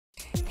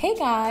Hey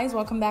guys,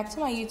 welcome back to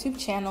my YouTube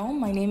channel.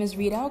 My name is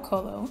Rita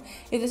Okolo.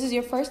 If this is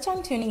your first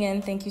time tuning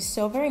in, thank you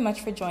so very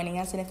much for joining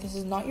us. And if this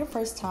is not your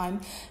first time,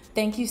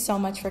 thank you so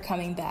much for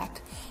coming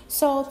back.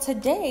 So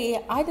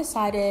today I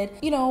decided,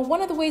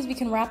 one of the ways we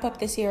can wrap up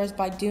this year is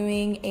by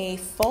doing a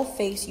full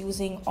face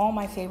using all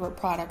my favorite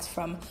products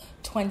from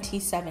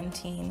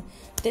 2017.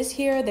 This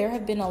year there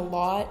have been a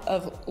lot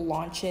of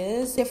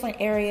launches, different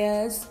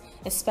areas,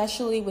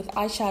 especially with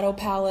eyeshadow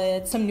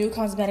palettes, some new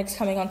cosmetics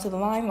coming onto the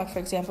line, like for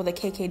example the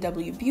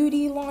KKW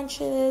Beauty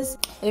launches.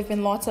 There have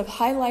been lots of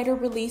highlighter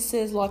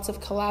releases, lots of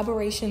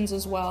collaborations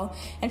as well.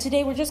 And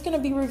today we're just going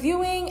to be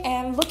reviewing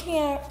and looking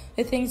at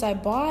the things I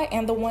bought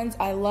and the ones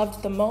I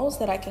loved the most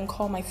that I can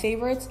call my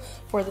favorites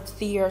for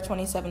the year of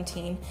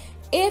 2017.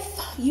 If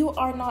you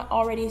are not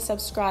already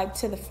subscribed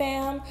to the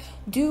fam,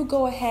 do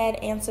go ahead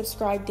and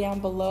subscribe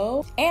down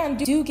below, and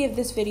do give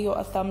this video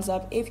a thumbs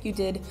up if you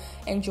did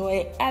enjoy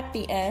it at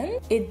the end.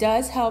 It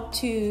does help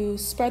to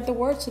spread the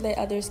word so that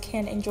others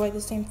can enjoy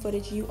the same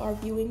footage you are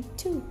viewing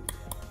too.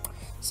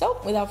 So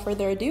without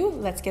further ado,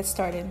 let's get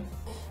started.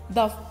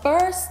 The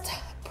first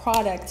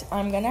product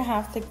I'm gonna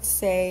have to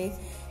say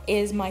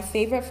is my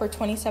favorite for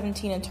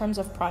 2017 in terms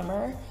of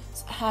primer.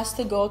 Has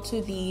to go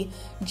to the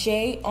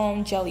J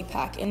Ohm Jelly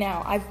Pack. And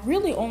now I've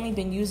really only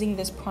been using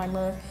this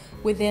primer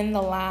within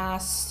the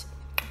last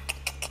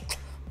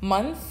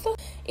month.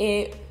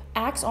 It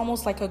acts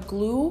almost like a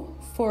glue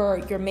for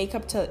your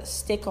makeup to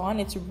stick on.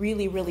 It's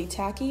really, really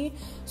tacky,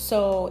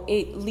 so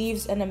it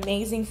leaves an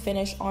amazing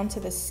finish onto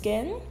the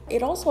skin.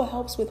 It also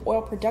helps with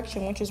oil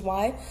production, which is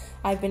why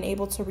I've been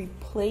able to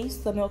replace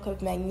the Milk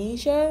of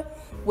Magnesia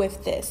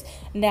with this.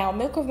 Now,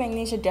 Milk of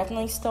Magnesia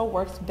definitely still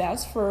works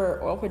best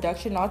for oil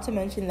production, not to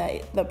mention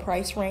that the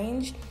price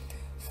range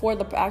for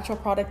the actual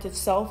product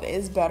itself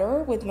is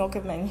better with Milk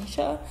of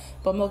Magnesia,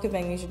 but Milk of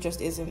Magnesia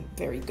just isn't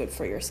very good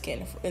for your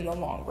skin in the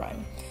long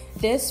run.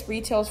 This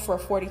retails for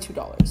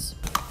 $42.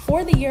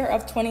 For the year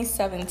of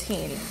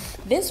 2017,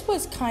 this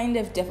was kind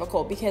of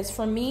difficult because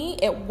for me,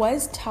 it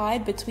was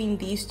tied between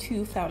these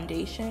two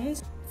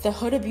foundations, the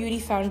Huda Beauty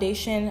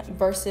foundation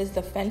versus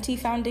the Fenty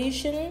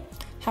foundation.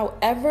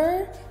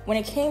 However, when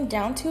it came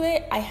down to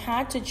it, I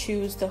had to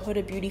choose the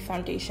Huda Beauty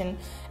foundation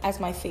as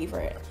my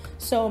favorite.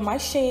 So my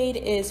shade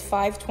is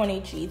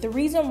 520G. The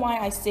reason why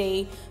I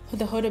say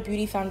the Huda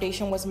Beauty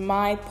foundation was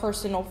my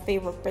personal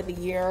favorite for the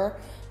year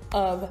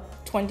of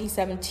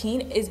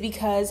 2017 is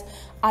because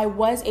I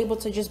was able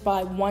to just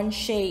buy one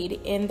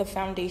shade in the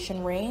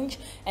foundation range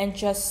and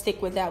just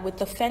stick with that. With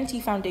the Fenty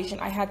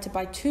foundation, I had to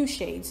buy two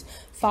shades,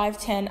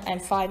 510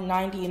 and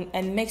 590,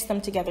 and mix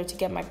them together to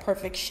get my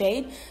perfect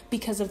shade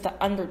because of the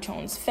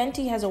undertones.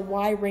 Fenty has a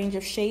wide range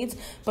of shades,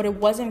 but it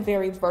wasn't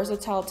very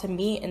versatile to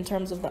me in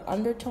terms of the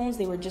undertones.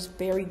 They were just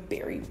very,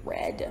 very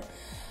red.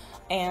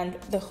 And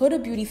the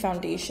Huda Beauty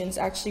foundations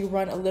actually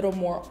run a little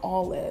more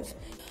olive.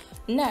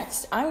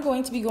 Next, I'm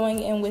going to be going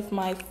in with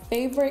my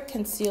favorite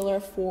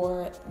concealer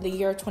for the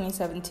year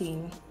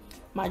 2017.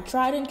 My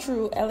tried and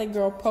true LA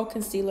Girl Pro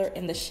Concealer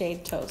in the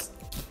shade Toast.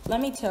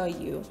 Let me tell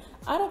you,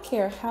 I don't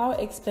care how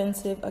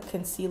expensive a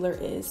concealer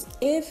is.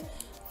 If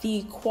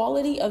the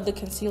quality of the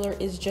concealer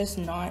is just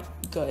not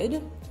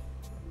good,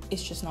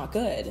 it's just not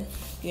good.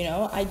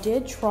 I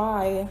did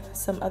try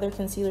some other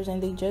concealers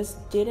and they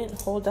just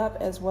didn't hold up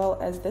as well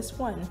as this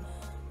one.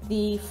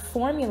 The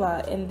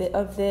formula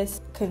of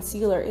this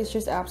concealer is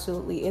just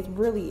absolutely, it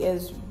really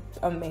is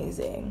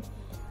amazing.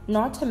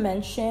 Not to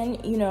mention,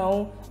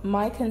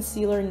 my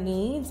concealer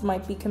needs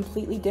might be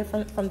completely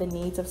different from the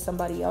needs of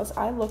somebody else.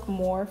 I look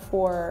more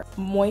for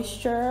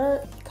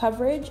moisture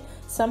coverage.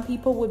 Some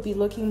people would be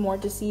looking more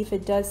to see if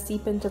it does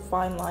seep into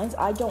fine lines.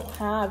 I don't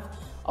have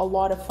a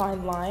lot of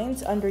fine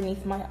lines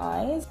underneath my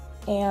eyes,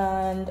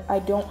 and I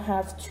don't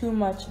have too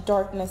much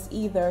darkness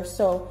either.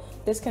 So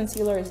this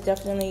concealer is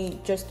definitely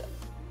just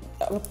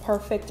a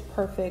perfect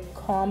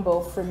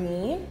combo for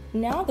me.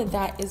 Now that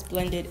that is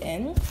blended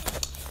in,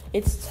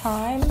 it's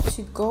time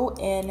to go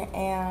in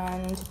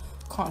and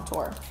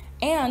contour.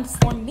 And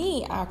for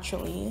me,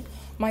 actually,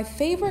 my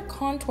favorite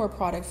contour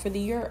product for the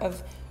year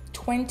of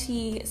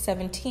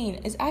 2017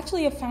 is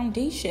actually a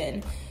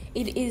foundation.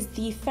 It is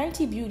the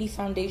Fenty Beauty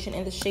foundation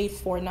in the shade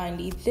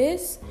 490.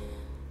 This,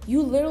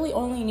 you literally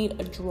only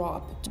need a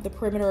drop to the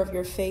perimeter of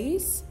your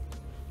face,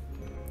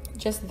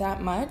 just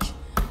that much.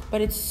 But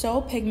it's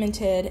so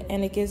pigmented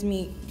and it gives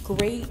me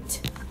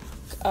great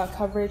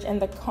coverage, and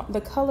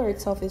the color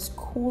itself is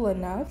cool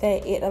enough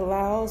that it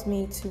allows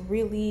me to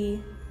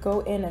really go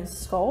in and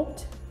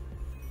sculpt.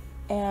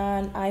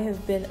 And I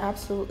have been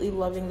absolutely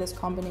loving this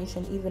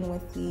combination even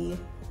with the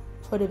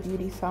Huda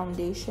Beauty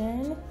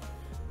foundation.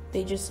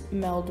 They just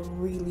meld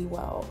really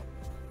well.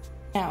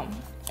 Now,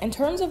 in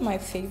terms of my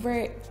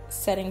favorite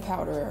setting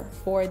powder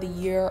for the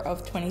year of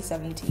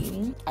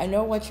 2017, I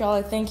know what y'all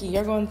are thinking.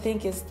 You're going to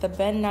think it's the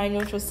Ben 9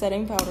 Neutral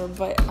setting powder,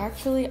 but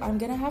actually I'm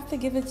going to have to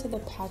give it to the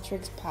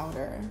Patrick's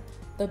powder.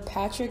 The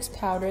Patrick's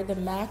powder, the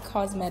MAC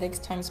Cosmetics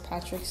times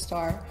Patrick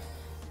Star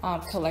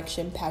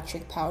collection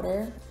Patrick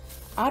powder.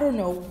 I don't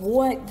know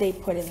what they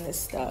put in this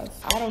stuff.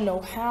 I don't know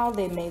how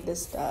they made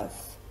this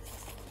stuff,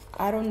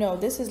 I don't know,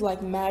 this is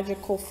like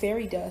magical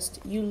fairy dust.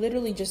 You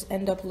literally just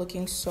end up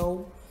looking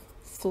so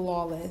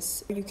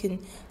flawless. You can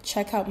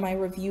check out my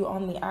review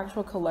on the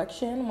actual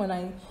collection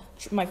when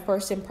my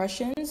first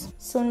impressions.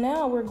 So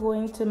now we're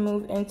going to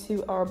move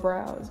into our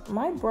brows.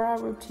 My brow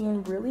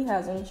routine really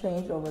hasn't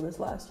changed over this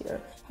last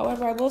year.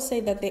 However, I will say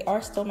that they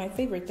are still my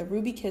favorite. The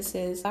Ruby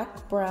Kisses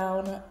Black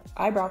Brown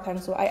Eyebrow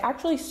Pencil. I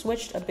actually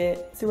switched a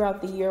bit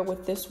throughout the year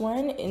with this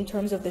one in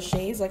terms of the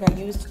shades. Like I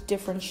used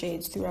different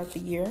shades throughout the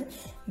year,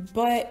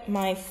 but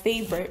my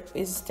favorite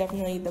is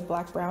definitely the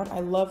Black Brown. I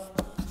love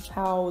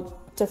how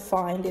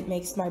defined it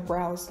makes my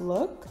brows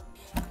look.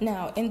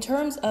 Now, in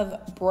terms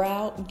of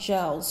brow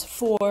gels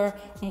for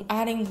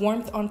adding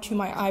warmth onto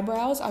my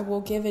eyebrows, I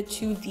will give it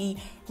to the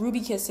Ruby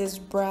Kisses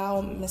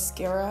Brow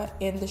Mascara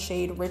in the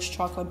shade Rich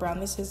Chocolate Brown.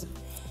 This is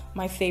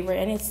my favorite,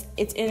 and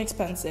it's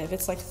inexpensive.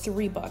 It's like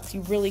 $3.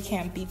 You really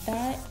can't beat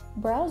that.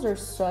 Brows are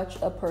such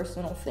a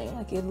personal thing.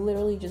 Like it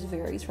literally just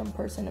varies from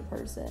person to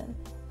person.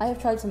 I have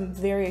tried some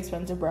very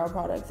expensive brow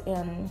products,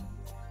 and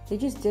they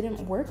just didn't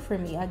work for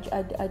me. I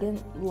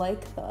didn't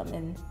like them,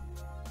 and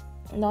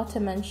not to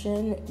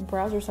mention,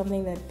 brows are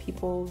something that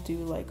people do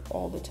like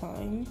all the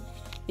time.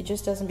 It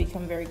just doesn't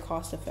become very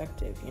cost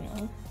effective, you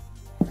know?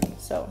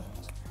 So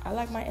I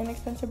like my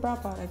inexpensive brow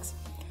products.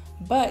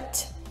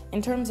 But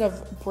in terms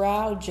of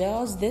brow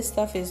gels, this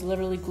stuff is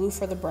literally glue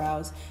for the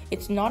brows.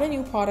 It's not a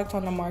new product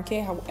on the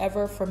market.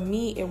 However, for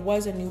me, it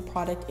was a new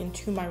product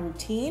into my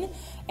routine.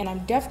 And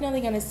I'm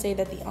definitely gonna say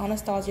that the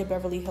Anastasia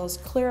Beverly Hills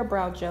Clear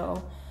Brow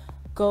Gel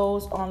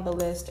goes on the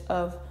list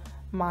of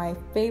my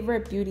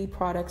favorite beauty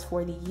products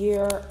for the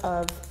year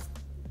of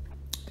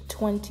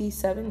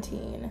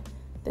 2017.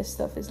 This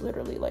stuff is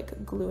literally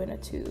like glue in a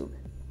tube.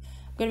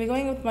 I'm gonna be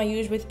going with my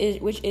use,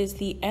 which is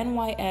the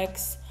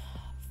NYX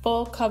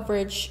Full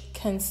Coverage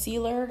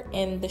Concealer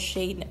in the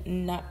shade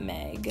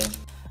Nutmeg.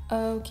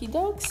 Okie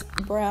dokes,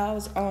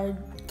 brows are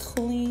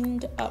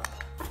cleaned up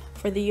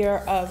for the year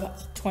of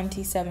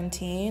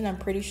 2017. I'm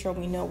pretty sure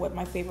we know what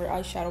my favorite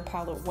eyeshadow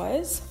palette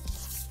was.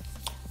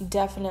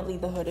 Definitely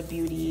the Huda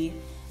Beauty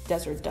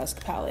Desert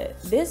Dusk palette.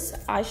 This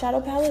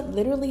eyeshadow palette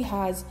literally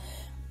has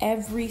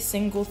every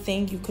single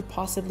thing you could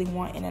possibly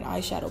want in an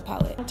eyeshadow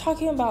palette. I'm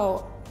talking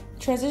about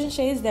transition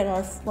shades that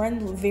are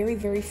very,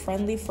 very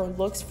friendly for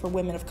looks for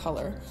women of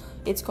color.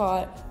 It's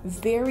got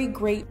very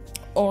great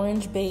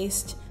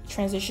orange-based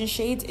transition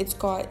shades. It's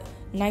got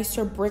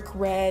nicer brick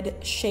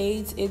red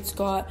shades. It's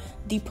got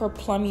deeper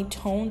plummy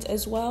tones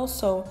as well.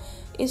 So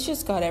it's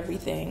just got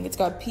everything. It's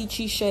got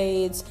peachy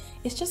shades.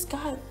 It's just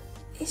got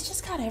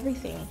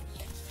everything.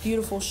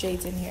 Beautiful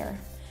shades in here.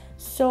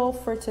 So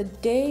for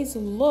today's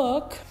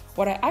look,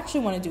 what I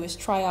actually want to do is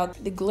try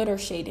out the glitter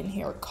shade in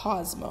here,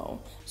 Cosmo.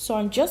 So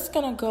I'm just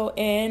gonna go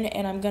in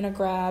and I'm gonna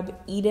grab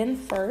Eden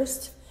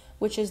first,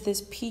 which is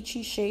this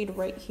peachy shade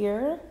right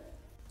here.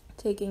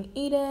 Taking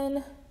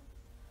Eden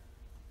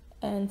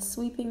and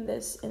sweeping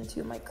this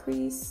into my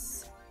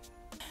crease.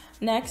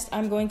 Next,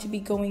 I'm going to be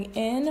going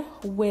in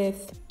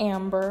with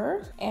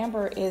Amber.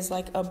 Amber is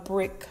like a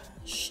brick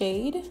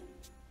shade.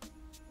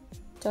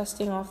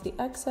 Dusting off the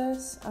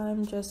excess,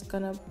 I'm just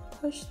gonna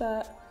push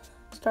that,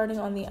 starting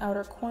on the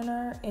outer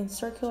corner in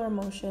circular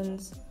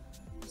motions,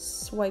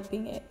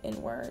 swiping it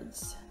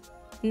inwards.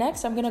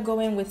 Next, I'm gonna go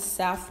in with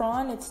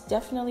Saffron. It's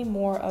definitely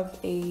more of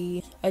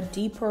a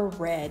deeper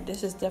red.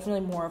 This is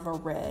definitely more of a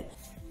red.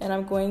 And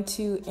I'm going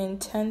to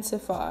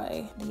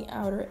intensify the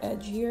outer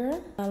edge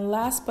here. And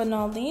last but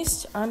not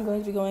least, I'm going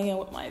to be going in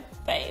with my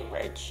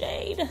favorite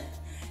shade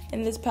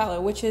in this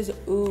palette, which is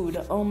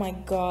Oud. Oh my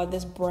god,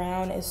 this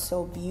brown is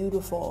so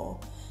beautiful.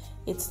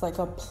 It's like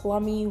a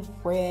plummy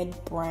red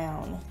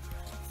brown.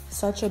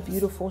 Such a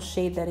beautiful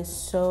shade that is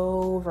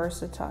so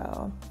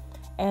versatile.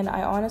 And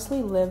I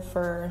honestly live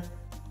for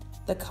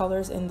the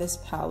colors in this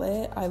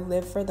palette. I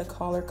live for the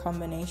color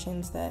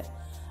combinations that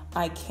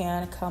I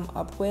can come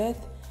up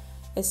with,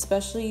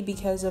 especially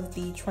because of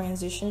the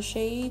transition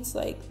shades.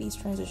 Like these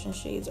transition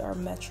shades are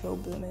Metro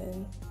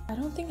Boomin'. I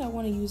don't think I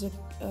want to use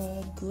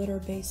a glitter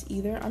base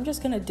either. I'm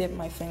just gonna dip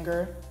my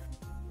finger.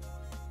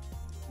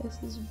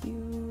 This is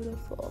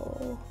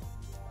beautiful.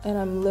 And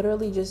I'm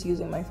literally just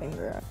using my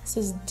finger. This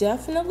is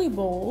definitely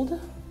bold.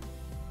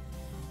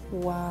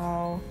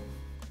 Wow.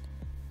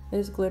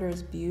 This glitter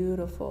is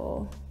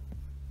beautiful.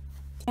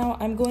 Now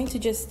I'm going to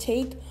just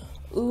take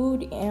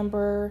Oud,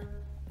 Amber,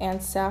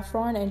 and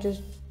Saffron and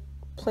just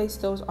place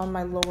those on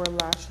my lower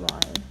lash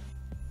line.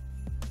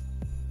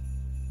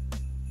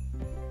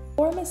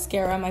 For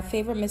mascara, my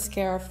favorite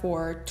mascara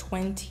for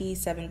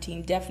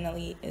 2017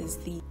 definitely is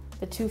the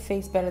Too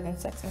Faced Better Than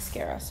Sex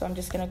mascara. So I'm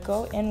just gonna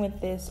go in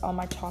with this on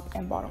my top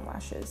and bottom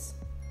lashes.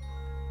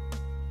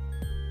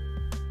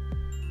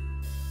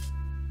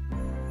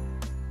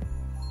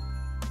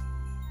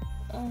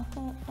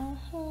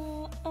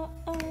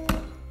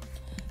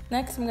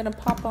 Next, I'm gonna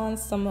pop on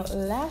some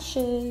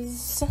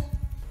lashes.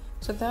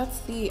 So that's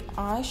the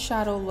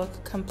eyeshadow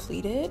look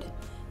completed.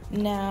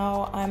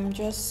 Now I'm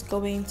just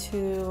going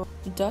to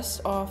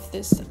dust off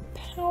this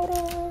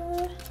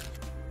powder.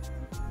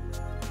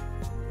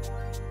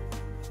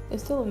 It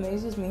still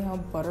amazes me how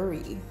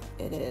buttery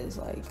it is.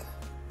 Like,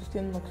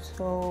 skin looks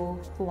so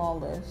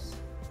flawless.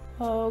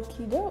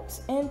 Okie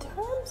dokes. In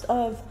terms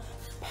of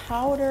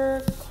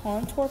powder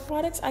contour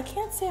products, I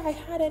can't say I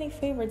had any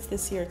favorites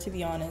this year, to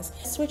be honest.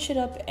 I switch it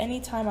up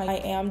anytime I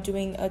am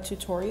doing a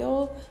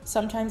tutorial.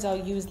 Sometimes I'll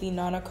use the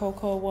Nana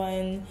Coco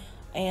one,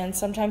 and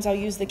sometimes I'll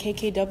use the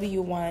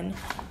KKW one.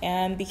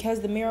 And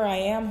because the mirror I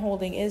am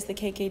holding is the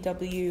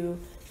KKW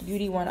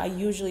Beauty one, I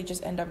usually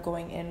just end up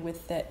going in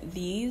with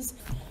these.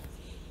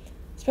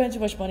 Spending too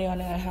much money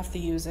on it, I have to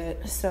use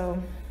it.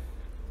 So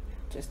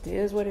just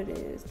is what it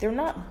is. They're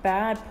not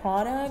bad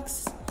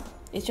products.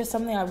 It's just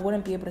something I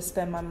wouldn't be able to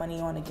spend my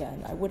money on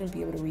again. I wouldn't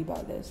be able to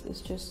rebuy this.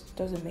 This just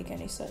doesn't make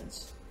any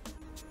sense.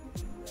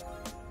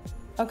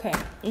 Okay,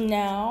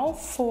 now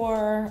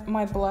for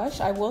my blush,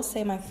 I will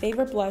say my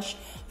favorite blush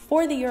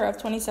for the year of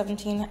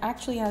 2017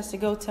 actually has to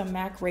go to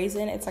MAC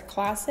Raisin. It's a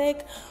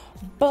classic,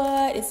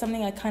 but it's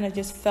something I kind of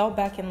just fell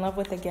back in love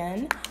with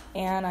again,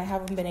 and I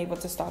haven't been able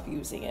to stop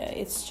using it.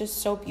 It's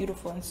just so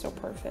beautiful and so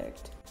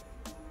perfect.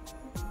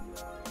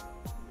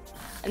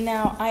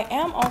 Now, I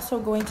am also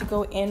going to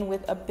go in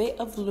with a bit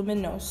of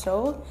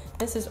Luminoso.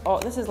 This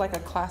is like a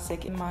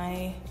classic in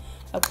my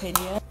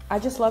opinion. I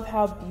just love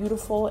how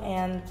beautiful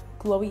and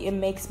glowy it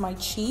makes my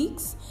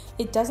cheeks.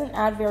 It doesn't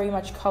add very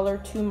much color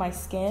to my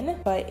skin,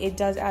 but it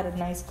does add a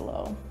nice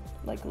glow.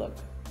 Like, look.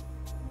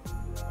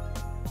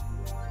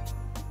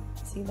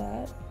 See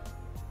that?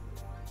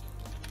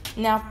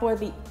 Now for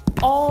the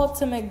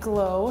ultimate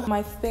glow,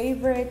 my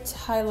favorite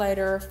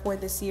highlighter for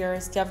this year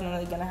is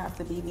definitely gonna have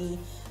to be the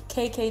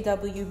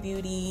KKW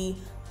Beauty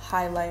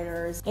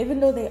highlighters. Even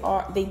though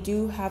they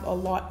do have a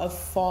lot of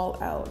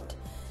fallout,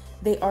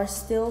 they are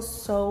still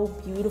so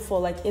beautiful.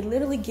 Like, it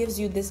literally gives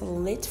you this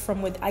lit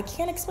from within. I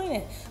can't explain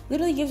it.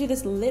 Literally gives you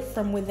this lit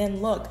from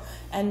within look.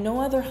 And no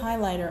other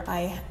highlighter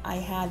I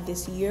had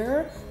this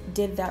year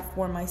did that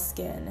for my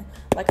skin.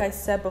 Like I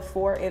said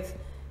before, if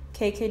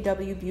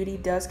KKW Beauty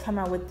does come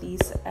out with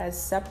these as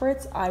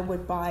separates, I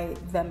would buy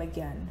them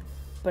again,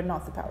 but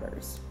not the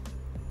powders.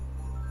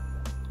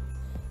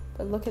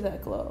 But look at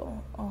that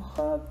glow. Oh,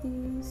 love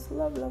these.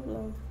 Love, love,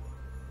 love.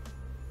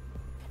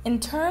 In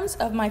terms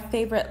of my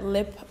favorite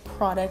lip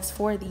products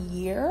for the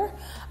year,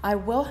 I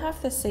will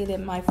have to say that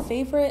my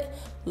favorite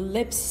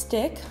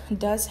lipstick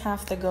does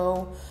have to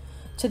go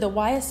to the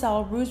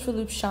YSL Rouge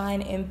Volupte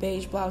Shine in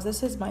Beige Blouse.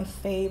 This is my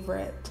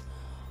favorite.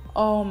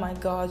 Oh my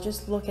god,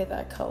 just look at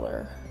that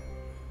color.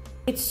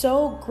 It's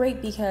so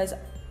great because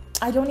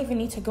I don't even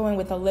need to go in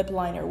with a lip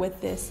liner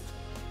with this.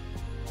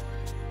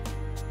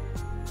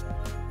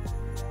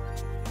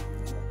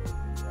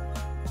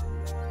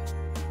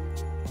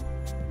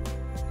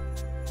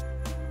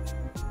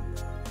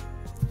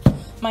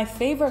 My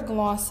favorite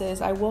glosses,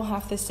 I will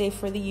have to say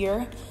for the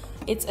year,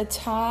 it's a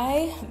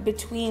tie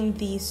between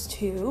these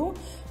two,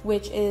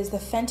 which is the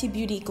Fenty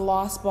Beauty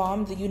Gloss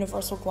Bomb, the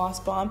Universal Gloss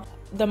Bomb,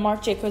 the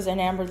Marc Jacobs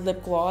Enamored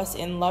Lip Gloss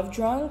in Love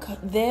Drunk.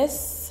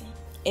 This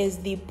is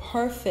the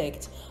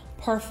perfect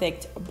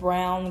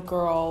brown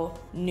girl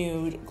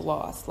nude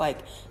gloss.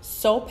 Like,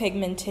 so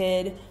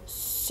pigmented,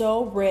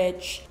 so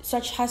rich,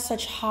 has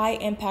such high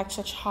impact,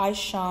 such high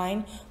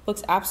shine,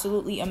 looks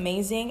absolutely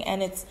amazing,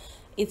 and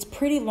it's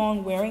pretty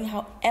long wearing.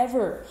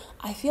 However,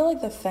 I feel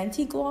like the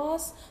Fenty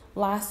gloss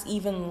lasts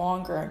even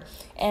longer.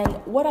 And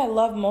what I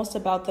love most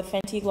about the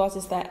Fenty gloss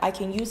is that I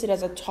can use it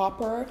as a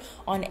topper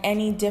on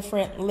any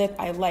different lip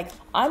I like.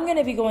 I'm going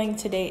to be going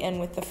today in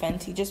with the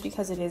Fenty just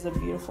because it is a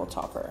beautiful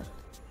topper.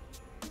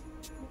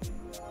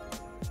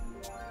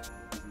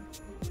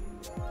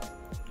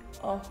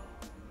 Oh,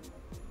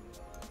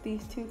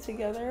 these two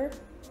together,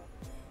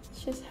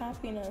 it's just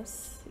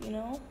happiness, you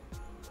know?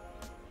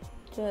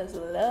 Just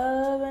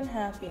love and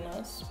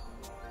happiness.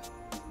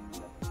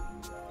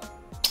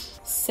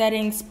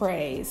 Setting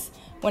sprays.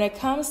 When it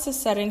comes to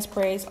setting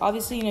sprays,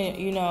 obviously,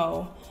 you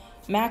know,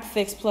 MAC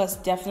Fix Plus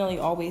definitely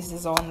always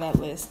is on that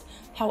list.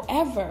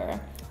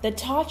 However, the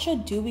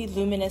Tatcha Dewy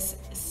Luminous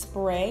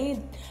Spray,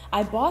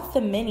 I bought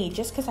the mini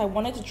just because I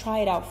wanted to try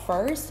it out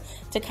first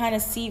to kind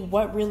of see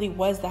what really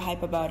was the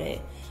hype about it.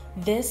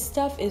 This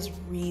stuff is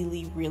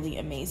really, really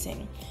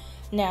amazing.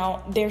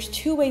 Now, there's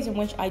two ways in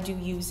which I do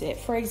use it.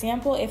 For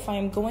example, if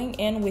I'm going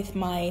in with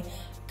my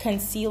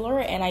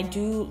concealer and I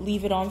do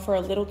leave it on for a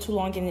little too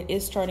long and it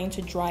is starting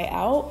to dry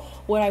out,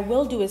 what I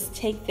will do is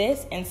take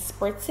this and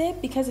spritz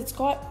it because it's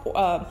got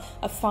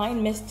a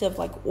fine mist of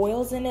like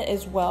oils in it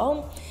as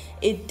well.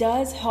 It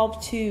does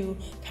help to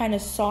kind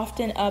of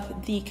soften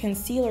up the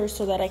concealer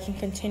so that I can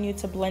continue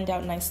to blend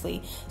out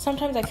nicely.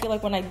 Sometimes I feel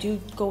like when I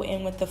do go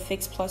in with the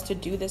Fix Plus to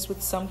do this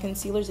with some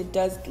concealers, it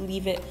does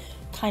leave it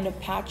kind of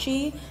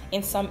patchy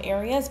in some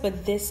areas,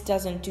 but this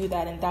doesn't do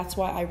that, and that's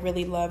why I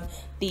really love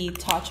the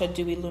Tatcha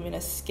Dewy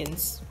Luminous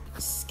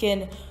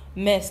Skin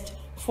Mist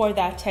for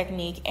that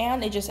technique,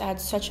 and it just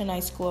adds such a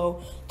nice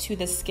glow to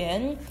the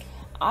skin.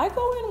 I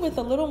go in with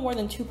a little more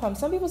than 2 pumps.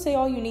 Some people say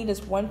all you need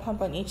is 1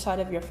 pump on each side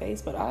of your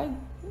face, but I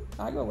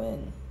go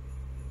in.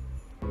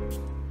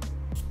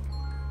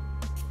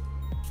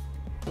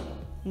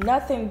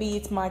 Nothing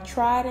beats my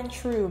tried and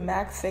true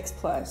MAC Fix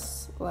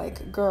Plus.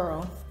 Like,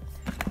 girl,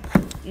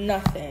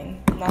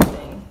 nothing.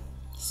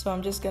 So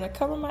I'm just gonna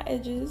cover my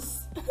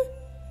edges.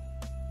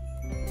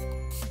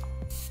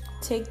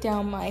 Take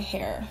down my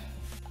hair.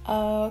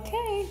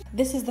 Okay,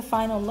 this is the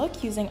final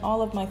look using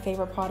all of my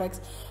favorite products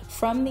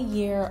from the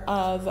year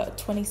of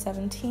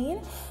 2017.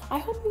 I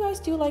hope you guys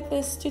do like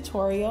this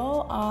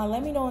tutorial.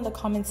 Let me know in the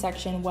comment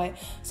section what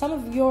some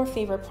of your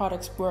favorite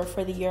products were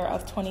for the year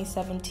of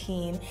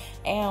 2017,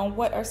 and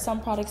what are some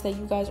products that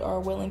you guys are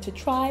willing to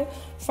try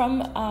from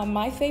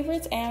my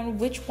favorites, and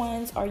which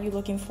ones are you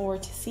looking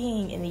forward to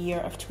seeing in the year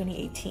of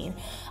 2018.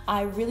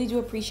 I really do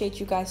appreciate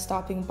you guys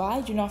stopping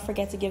by. Do not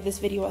forget to give this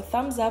video a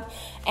thumbs up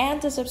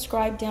and to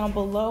subscribe down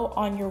below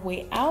on your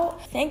way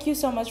out. Thank you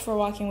so much for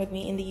walking with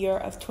me in the year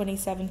of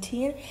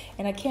 2017,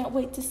 and I can't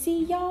wait to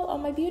see y'all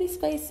on my beauty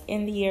space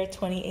in the year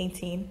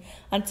 2018.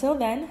 Until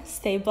then,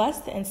 stay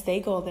blessed and stay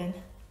golden.